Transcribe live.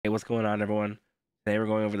what's going on, everyone? Today we're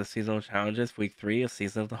going over the seasonal challenges for week 3 of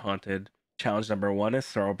Season of the Haunted. Challenge number 1 is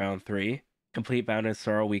Sorrowbound 3. Complete Bounded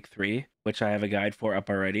Sorrow week 3, which I have a guide for up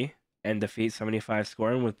already, and defeat 75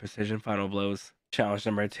 scoring with precision final blows. Challenge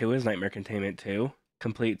number 2 is Nightmare Containment 2.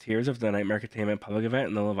 Complete tiers of the Nightmare Containment public event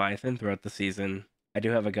and the Leviathan throughout the season. I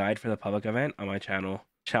do have a guide for the public event on my channel.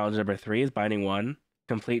 Challenge number 3 is Binding 1.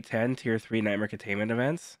 Complete 10 tier 3 Nightmare Containment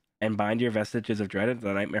events, and bind your Vestiges of Dread at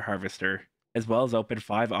the Nightmare Harvester, as well as open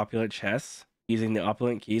 5 opulent chests using the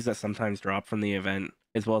opulent keys that sometimes drop from the event,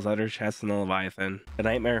 as well as other chests in the Leviathan. The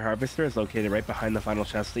Nightmare Harvester is located right behind the final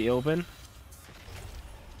chest that you open.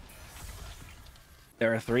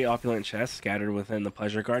 There are 3 opulent chests scattered within the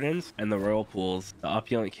Pleasure Gardens and the Royal Pools. The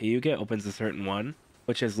opulent key you get opens a certain one,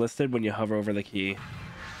 which is listed when you hover over the key.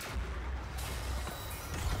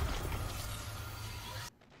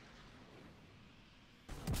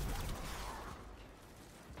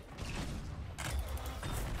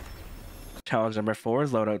 Challenge number 4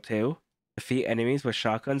 is Loadout II. Defeat enemies with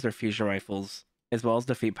shotguns or fusion rifles, as well as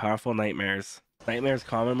defeat powerful nightmares. Nightmares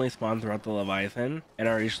commonly spawn throughout the Leviathan, and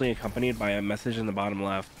are usually accompanied by a message in the bottom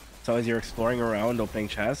left. So as you're exploring around opening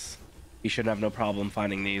chests, you should have no problem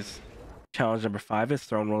finding these. Challenge number 5 is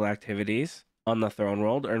Throne World Activities. On the Throne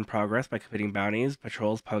World, earn progress by completing bounties,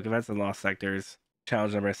 patrols, public events, and lost sectors.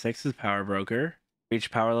 Challenge number 6 is Power Broker.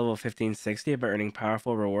 Reach power level 1560 by earning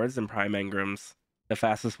powerful rewards and prime engrams. The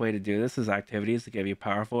fastest way to do this is activities that give you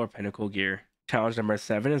powerful or pinnacle gear. Challenge number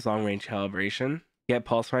 7 is Long Range Calibration. Get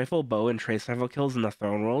pulse rifle, bow, and trace rifle kills in the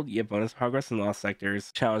Throne World, you get bonus progress in lost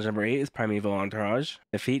sectors. Challenge number 8 is Primeval Entourage.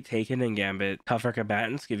 Defeat Taken and Gambit. Tougher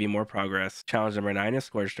combatants give you more progress. Challenge number 9 is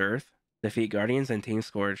Scorched Earth. Defeat Guardians and Team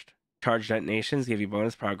Scorched. Charged detonations give you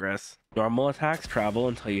bonus progress. Normal attacks travel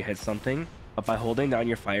until you hit something, but by holding down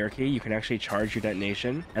your fire key, you can actually charge your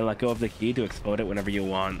detonation and let go of the key to explode it whenever you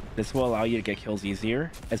want. This will allow you to get kills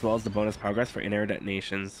easier, as well as the bonus progress for in-air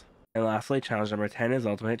detonations. And lastly, challenge number 10 is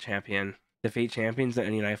Ultimate Champion. Defeat champions at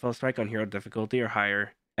any Nightfall strike on hero difficulty or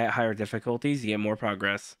higher. At higher difficulties, you get more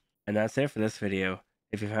progress. And that's it for this video.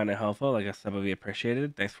 If you found it helpful, like a sub would be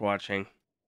appreciated. Thanks for watching.